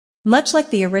Much like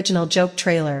the original joke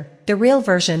trailer, the real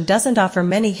version doesn't offer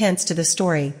many hints to the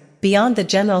story, beyond the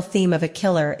general theme of a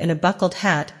killer in a buckled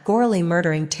hat gorily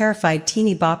murdering terrified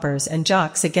teeny boppers and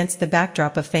jocks against the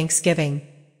backdrop of Thanksgiving.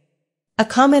 A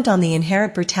comment on the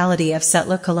inherent brutality of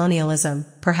settler colonialism,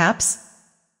 perhaps?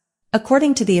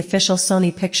 According to the official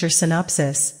Sony Pictures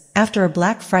synopsis, after a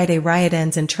Black Friday riot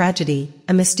ends in tragedy,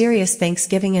 a mysterious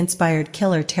Thanksgiving-inspired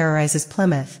killer terrorizes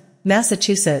Plymouth,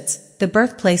 Massachusetts, the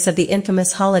birthplace of the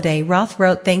infamous holiday. Roth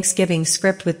wrote Thanksgiving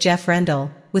script with Jeff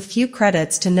Rendell, with few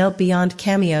credits to note beyond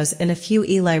cameos in a few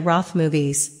Eli Roth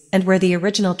movies, and where the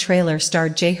original trailer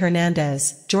starred Jay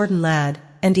Hernandez, Jordan Ladd,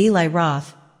 and Eli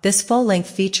Roth. This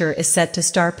full-length feature is set to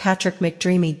star Patrick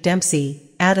McDreamy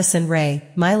Dempsey, Addison Rae,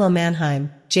 Milo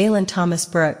Manheim, Jalen Thomas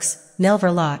Brooks, Nell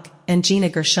Verloc, and Gina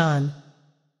Gershon.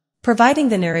 Providing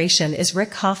the narration is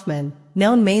Rick Hoffman,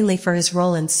 known mainly for his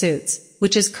role in Suits,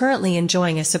 which is currently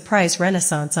enjoying a surprise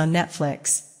renaissance on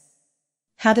Netflix.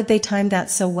 How did they time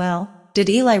that so well? Did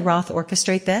Eli Roth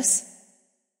orchestrate this?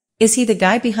 Is he the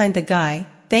guy behind the guy?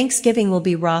 Thanksgiving will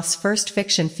be Roth's first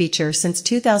fiction feature since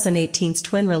 2018's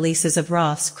twin releases of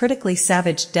Roth's critically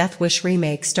savage Death Wish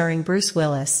remake starring Bruce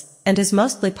Willis, and his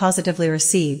mostly positively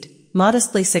received,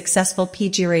 modestly successful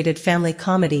PG-rated family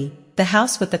comedy, The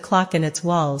House with the Clock in Its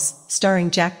Walls, starring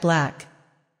Jack Black.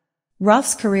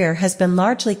 Roth's career has been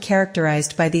largely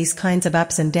characterized by these kinds of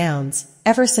ups and downs,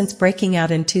 ever since breaking out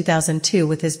in 2002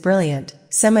 with his brilliant,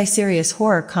 semi-serious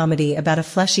horror comedy about a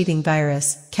flesh-eating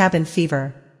virus, Cabin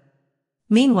Fever.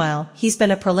 Meanwhile, he's been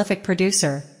a prolific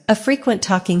producer, a frequent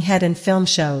talking head in film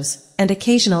shows, and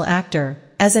occasional actor,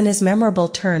 as in his memorable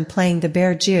turn playing the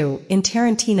Bear Jew in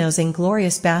Tarantino's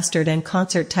Inglourious Bastard and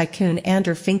concert tycoon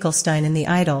Andrew Finkelstein in The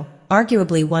Idol,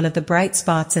 arguably one of the bright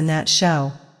spots in that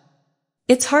show.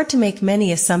 It's hard to make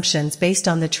many assumptions based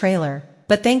on the trailer,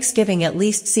 but Thanksgiving at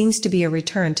least seems to be a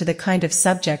return to the kind of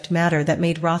subject matter that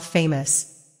made Roth famous.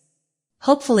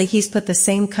 Hopefully he's put the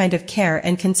same kind of care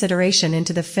and consideration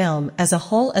into the film as a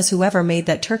whole as whoever made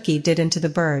that turkey did into the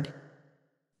bird.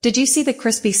 Did you see the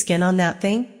crispy skin on that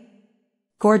thing?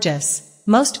 Gorgeous.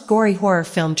 Most gory horror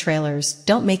film trailers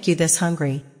don't make you this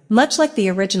hungry. Much like the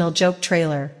original joke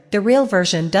trailer, the real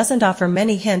version doesn't offer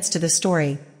many hints to the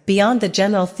story, beyond the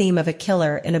general theme of a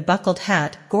killer in a buckled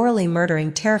hat gorily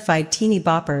murdering terrified teeny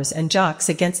boppers and jocks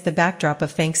against the backdrop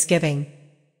of Thanksgiving.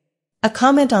 A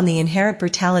comment on the inherent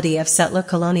brutality of settler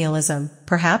colonialism,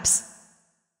 perhaps?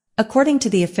 According to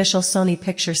the official Sony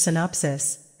Pictures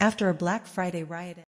synopsis, after a Black Friday riot